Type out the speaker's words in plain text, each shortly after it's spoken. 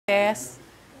Yes.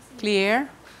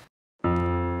 Clear?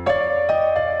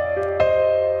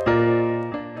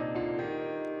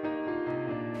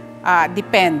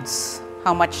 Depends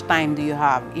how much time do you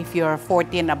have. If you're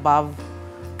 40 and above,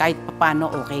 kahit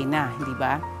papano okay na, di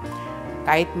ba?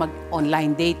 Kahit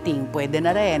mag-online dating, pwede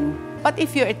na rin. But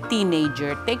if you're a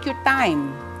teenager, take your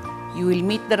time. You will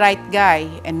meet the right guy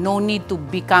and no need to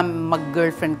become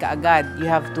mag-girlfriend ka agad.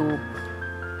 You have to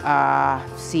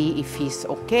see if he's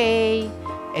okay,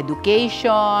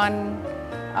 education,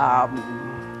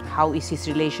 how is his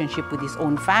relationship with his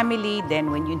own family. Then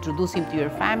when you introduce him to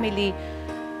your family,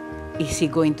 is he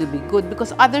going to be good?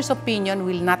 Because others' opinion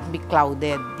will not be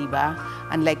clouded, di ba?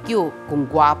 Unlike you, kung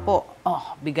gwapo,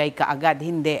 bigay ka agad.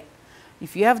 Hindi.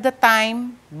 If you have the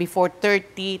time, before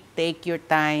 30, take your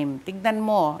time. Tignan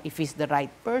mo if he's the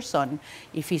right person,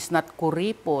 if he's not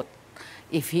kuripot,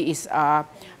 if he is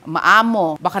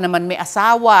maamo, baka naman may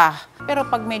asawa. Pero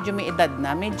pag medyo may edad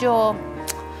na, medyo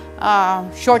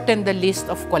shorten the list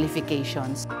of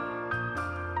qualifications.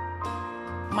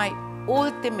 My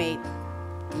ultimate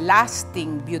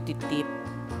lasting beauty tip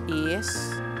is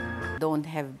don't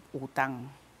have utang.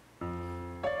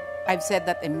 I've said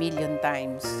that a million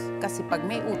times. Kasi pag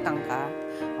may utang ka,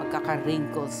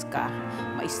 magkaka-wrinkles ka,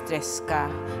 ma-stress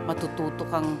ka, matututo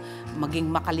kang maging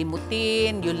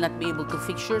makalimutin, you'll not be able to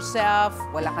fix yourself,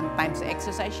 wala kang time sa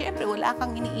exercise. Siyempre, wala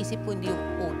kang iniisip kundi yung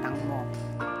utang mo.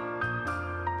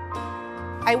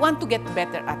 I want to get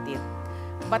better at it.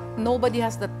 But nobody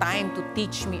has the time to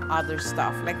teach me other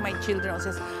stuff. Like my children always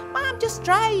says, Mom, just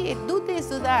try it. Do this,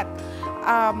 do that.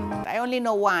 I only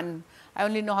know one. I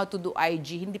only know how to do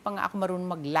IG. Hindi pa nga ako marunong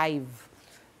mag-live.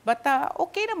 But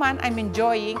okay naman, I'm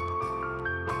enjoying.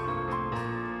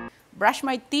 Brush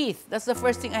my teeth. That's the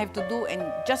first thing I have to do. And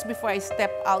just before I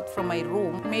step out from my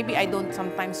room, maybe I don't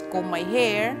sometimes comb my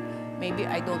hair. Maybe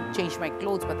I don't change my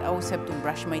clothes, but I always have to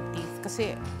brush my teeth.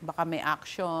 Kasi baka may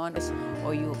action,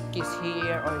 or you kiss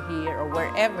here or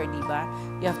wherever, di ba?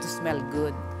 You have to smell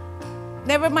good.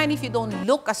 Never mind if you don't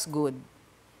look as good,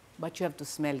 but you have to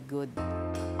smell good.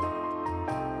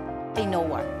 I know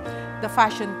what? The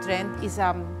fashion trend is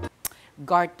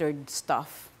gartered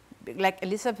stuff. Like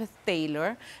Elizabeth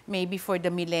Taylor, maybe for the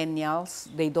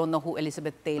millennials, they don't know who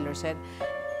Elizabeth Taylor said.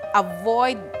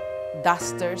 Avoid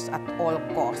dusters at all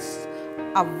costs.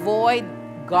 Avoid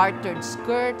gartered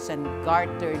skirts and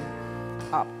gartered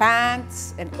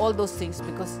pants and all those things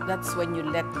because that's when you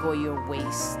let go your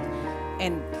waist.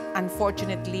 And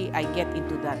unfortunately, I get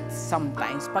into that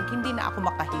sometimes. Pag hindi na ako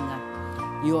makahinga,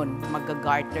 yun,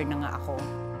 mag-garter na nga ako.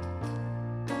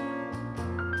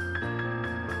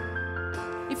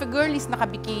 If a girl is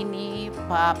nakabikini,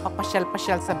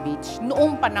 papasyal-pasyal sa beach,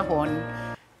 noong panahon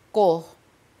ko,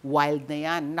 wild na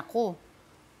yan. Naku,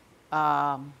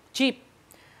 cheap.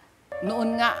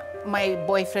 Noon nga, my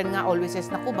boyfriend nga always says,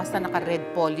 naku, basta naka-red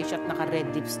polish at naka-red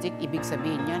lipstick, ibig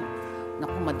sabihin yan,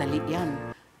 naku, madali yan.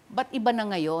 But iba na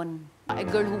ngayon. A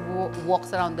girl who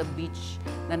walks around the beach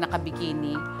na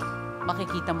nakabikini,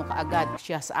 makikita mo kaagad,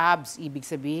 she has abs, ibig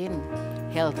sabihin,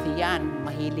 healthy yan,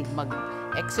 mahilig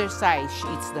mag-exercise, she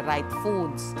eats the right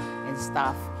foods and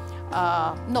stuff.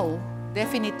 No,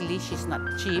 definitely she's not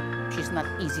cheap, she's not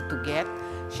easy to get.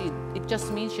 It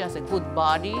just means she has a good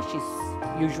body, she's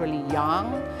usually young,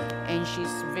 and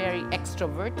she's very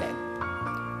extroverted.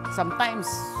 Sometimes,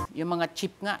 yung mga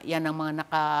cheap nga, yan ang mga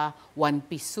naka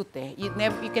one-piece suit eh. You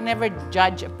can never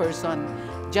judge a person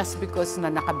just because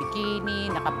na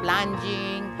naka-bikini,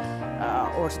 naka-plunging,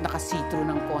 or naka-see-through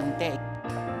ng konti.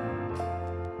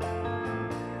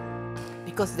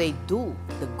 Because they do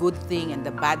the good thing and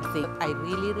the bad thing. I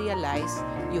really realize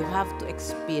you have to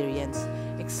experience.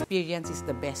 Experience is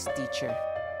the best teacher.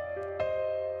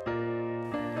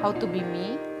 How to be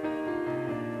me?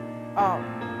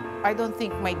 I don't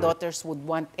think my daughters would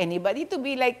want anybody to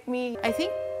be like me. I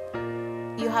think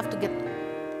you have to get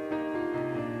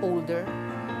older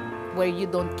where you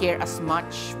don't care as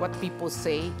much what people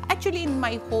say. Actually, in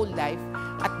my whole life,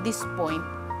 at this point,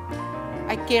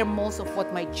 I care most of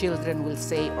what my children will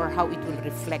say or how it will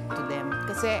reflect to them.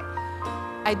 Kasi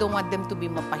I don't want them to be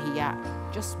mapahiya.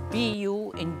 Just be you,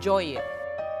 enjoy it.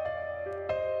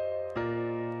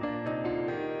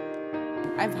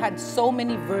 I've had so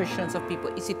many versions of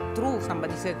people. Is it true?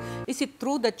 Somebody said, is it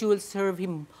true that you will serve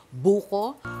him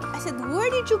buko? I said, where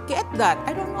did you get that?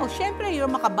 I don't know. Siyempre, you're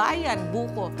makabayan,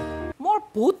 buko. More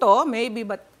puto, maybe,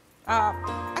 but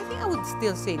I think I would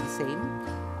still say the same.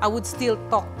 I would still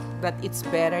talk that it's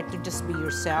better to just be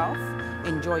yourself,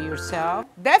 enjoy yourself.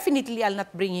 Definitely, I'll not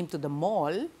bring him to the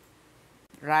mall,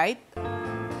 right?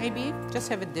 Maybe just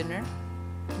have a dinner.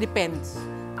 Depends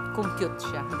kung cute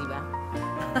siya, di ba?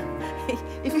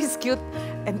 If he's cute,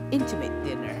 an intimate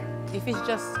dinner. If it's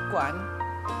just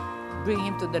bring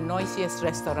him to the noisiest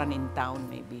restaurant in town,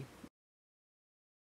 maybe.